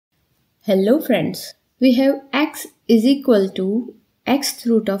Hello friends, we have x is equal to x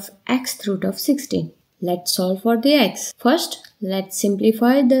root of 16. Let's solve for the x. First, let's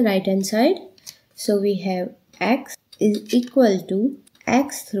simplify the right hand side. So we have x is equal to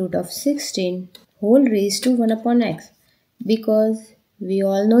x root of 16 whole raised to 1 upon x. Because we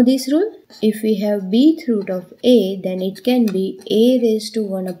all know this rule. If we have b root of a, then it can be a raised to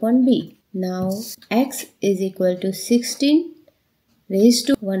 1 upon b. Now x is equal to 16 raised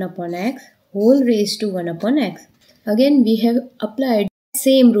to 1 upon x whole raised to 1 upon x. Again we have applied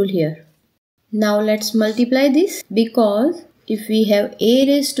same rule here. Now let's multiply this, because if we have a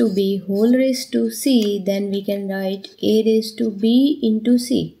raised to b whole raised to c, then we can write a raised to b into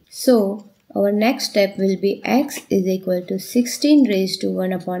c. So our next step will be x is equal to 16 raised to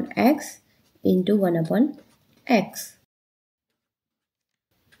 1 upon x into 1 upon x.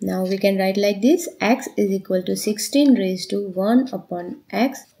 Now we can write like this, x is equal to 16 raised to 1 upon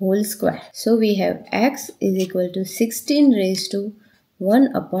x whole square. So we have x is equal to 16 raised to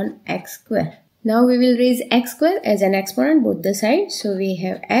 1 upon x square. Now we will raise x square as an exponent both the sides. So we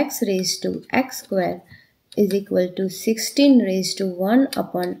have x raised to x square is equal to 16 raised to 1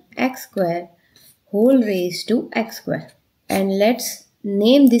 upon x square whole raised to x square. And let's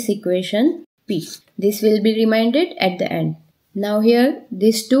name this equation p. This will be reminded at the end. Now here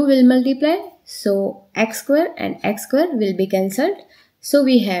these two will multiply, so x square and x square will be cancelled. So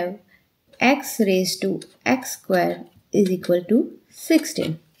we have x raised to x square is equal to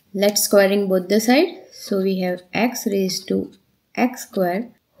 16. Let's squaring both the sides. So we have x raised to x square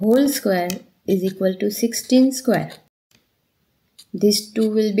whole square is equal to 16 square. These two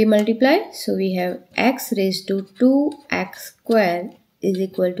will be multiplied. So we have x raised to 2x square is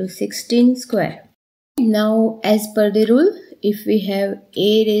equal to 16 square. Now as per the rule, if we have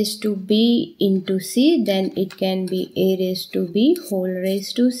a raised to b into c, then it can be a raised to b whole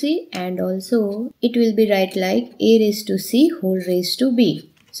raised to c, and also it will be write like a raised to c whole raised to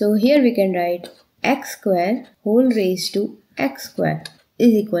b. So here we can write x square whole raised to x square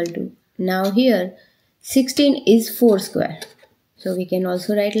is equal to, now here 16 is 4 square. So we can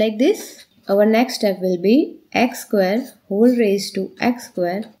also write like this. Our next step will be x square whole raised to x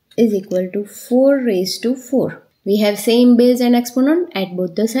square is equal to 4 raised to 4. We have same base and exponent at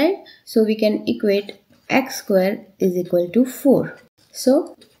both the sides, so we can equate x square is equal to 4.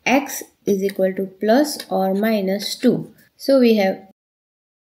 So x is equal to plus or minus 2. So we have,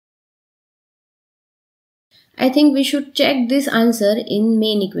 I think we should check this answer in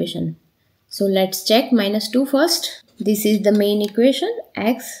main equation. So let's check minus 2 first. This is the main equation.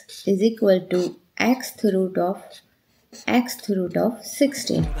 X is equal to x root of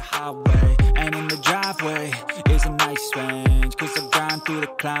 16. And in the driveway is a nice range, 'cause I grind through the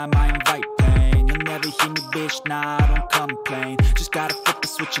climb, I invite pain. You'll never hear me, bitch, nah, I don't complain. Just gotta flip the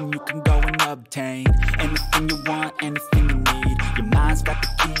switch and you can go and obtain anything you want, anything you need. Your mind's got the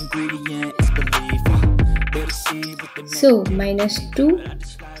key ingredient, it's belief. So minus 2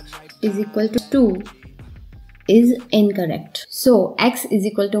 is equal to 2 is incorrect. So x is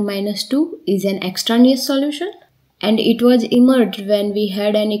equal to minus 2 is an extraneous solution, and it was emerged when we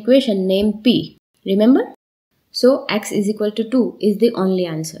had an equation named p. Remember? So x is equal to 2 is the only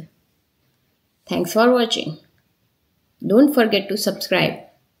answer. Thanks for watching. Don't forget to subscribe.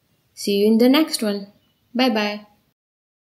 See you in the next one. Bye bye.